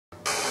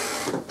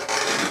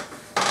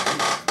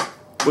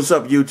What's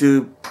up,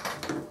 YouTube?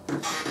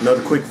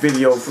 Another quick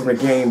video from the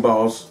Game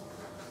Boss.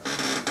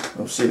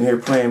 I'm sitting here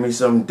playing me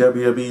some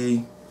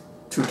WWE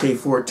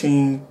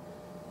 2K14.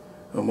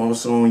 I'm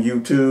also on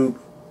YouTube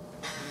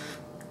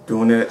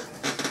doing that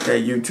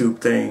YouTube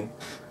thing,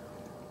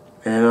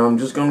 and I'm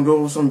just gonna go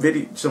over some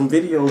videos, some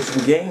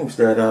games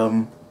that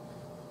I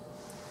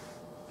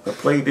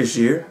played this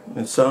year,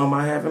 and some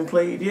I haven't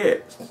played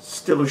yet.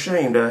 Still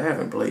ashamed that I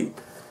haven't played.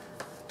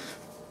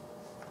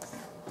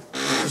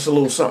 Just a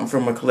little something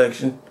from my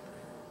collection.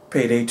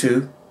 Payday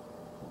 2.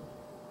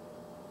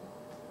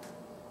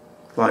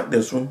 Like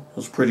this one. It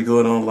was pretty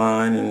good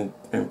online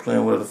and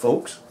playing with other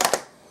folks.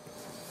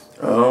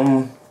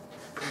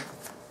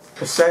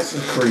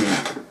 Assassin's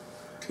Creed.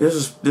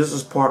 This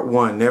is part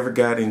 1. Never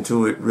got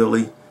into it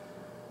really.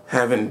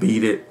 Haven't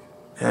beat it.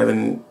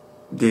 Haven't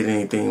did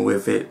anything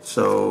with it.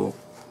 So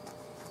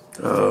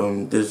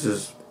this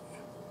is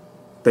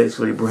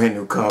basically a brand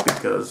new copy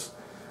because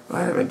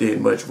I haven't did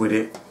much with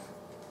it.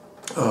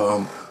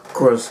 Of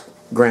course,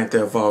 Grand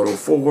Theft Auto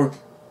 4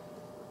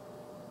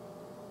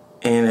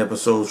 and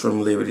episodes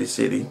from Liberty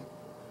City.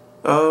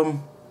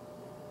 It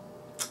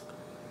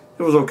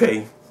was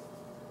okay.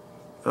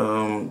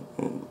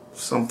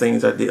 Some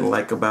things I didn't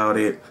like about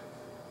it,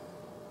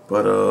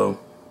 but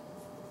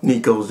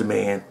Nico's the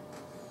man.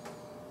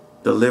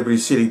 The Liberty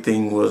City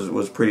thing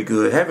was pretty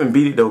good. Haven't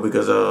beat it though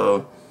because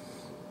the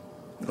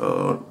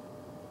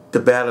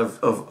Battle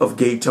of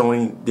Gay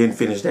Tony, didn't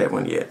finish that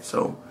one yet.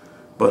 So,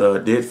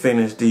 but did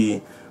finish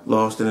the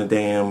Lost in the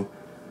Dam,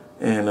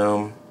 and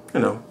you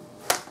know,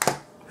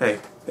 hey,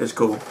 it's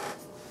cool.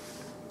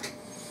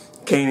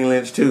 Kane and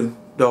Lynch 2,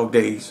 Dog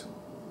Days.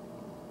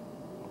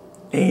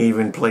 Ain't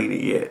even played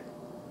it yet.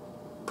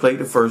 Played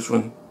the first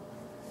one,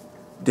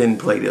 didn't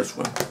play this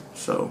one.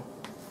 So,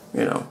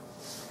 you know,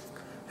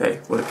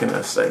 hey, what can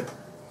I say?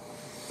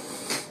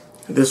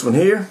 This one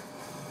here,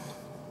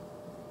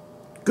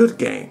 good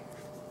game.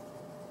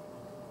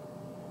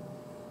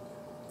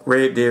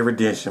 Red Dead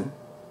Redemption,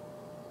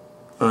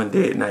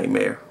 Undead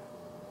Nightmare.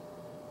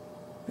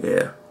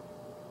 Yeah.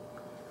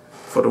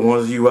 For the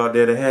ones of you out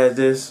there that has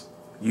this,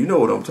 you know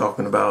what I'm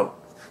talking about.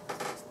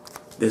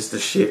 This the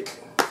shit.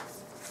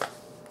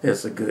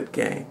 It's a good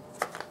game.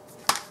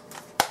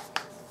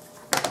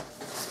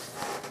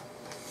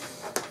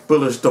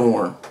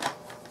 Bulletstorm.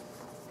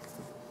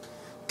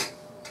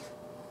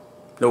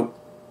 Nope.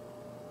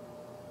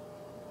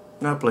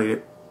 I played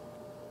it.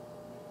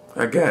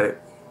 I got it,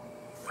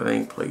 but I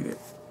ain't played it.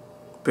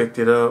 Picked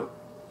it up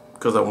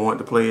because I wanted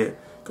to play it,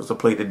 because I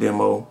played the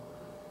demo.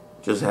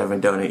 Just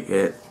haven't done it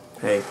yet.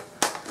 Hey,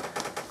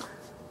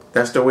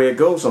 that's the way it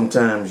goes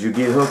sometimes. You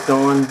get hooked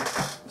on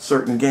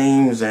certain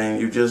games and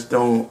you just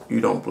don't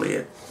play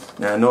it.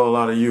 Now I know a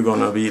lot of you are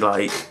gonna be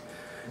like,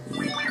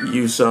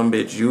 you some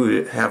bitch,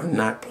 you have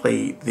not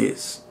played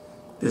this.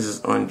 This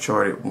is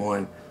Uncharted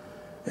 1,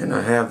 and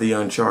I have the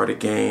Uncharted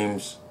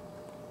games,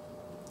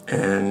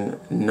 and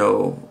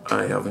no,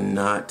 I have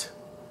not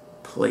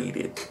played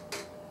it,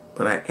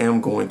 but I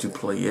am going to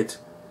play it,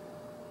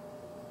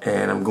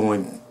 and I'm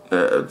going,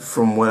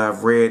 from what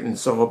I've read and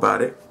saw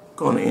about it,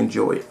 going to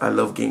enjoy it. I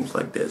love games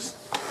like this.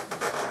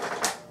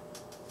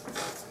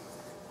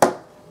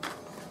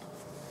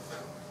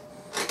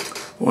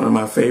 One of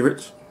my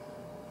favorites,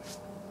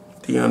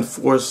 The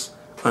Unforced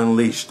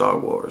Unleashed Star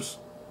Wars.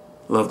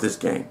 Love this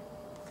game.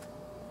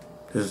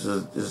 This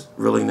is a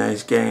really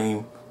nice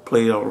game.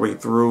 Played it all the way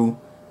through.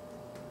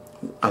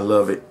 I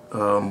love it.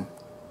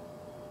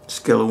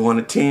 Scale of 1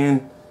 to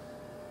 10,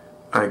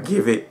 I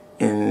give it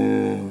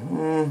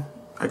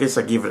I guess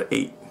I give it an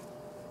 8.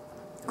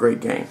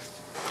 Great game.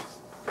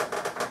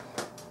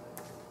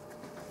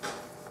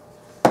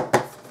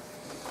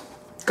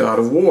 God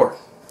of War.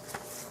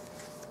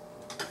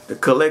 The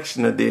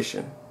collection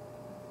edition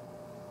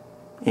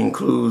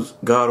includes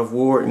God of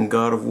War and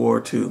God of War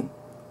 2.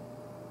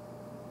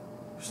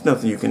 There's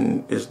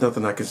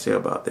nothing I can say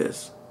about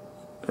this.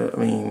 I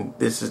mean,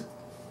 this is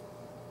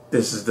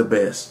the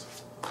best.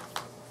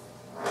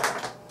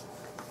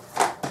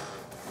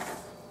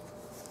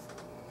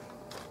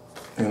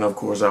 And of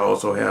course, I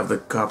also have the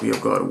copy of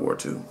God of War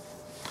 2.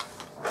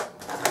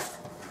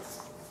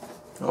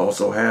 I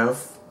also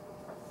have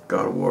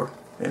God of War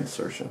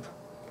insertion.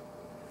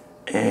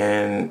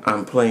 And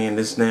I'm playing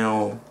this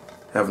now.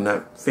 Have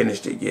not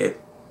finished it yet.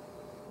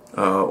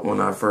 When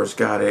I first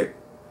got it,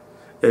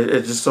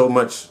 it's just so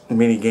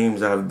many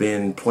games I've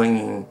been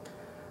playing.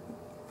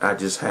 I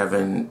just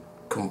haven't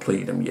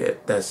completed them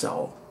yet. That's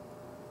all.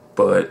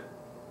 But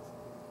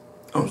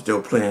I'm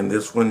still playing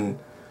this one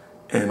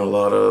and a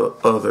lot of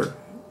other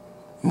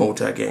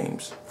multi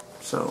games.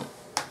 So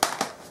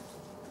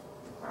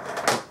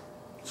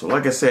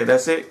like I said,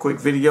 that's it. Quick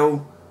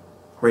video.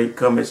 Rate,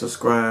 comment,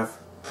 subscribe.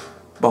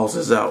 Boss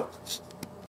is out.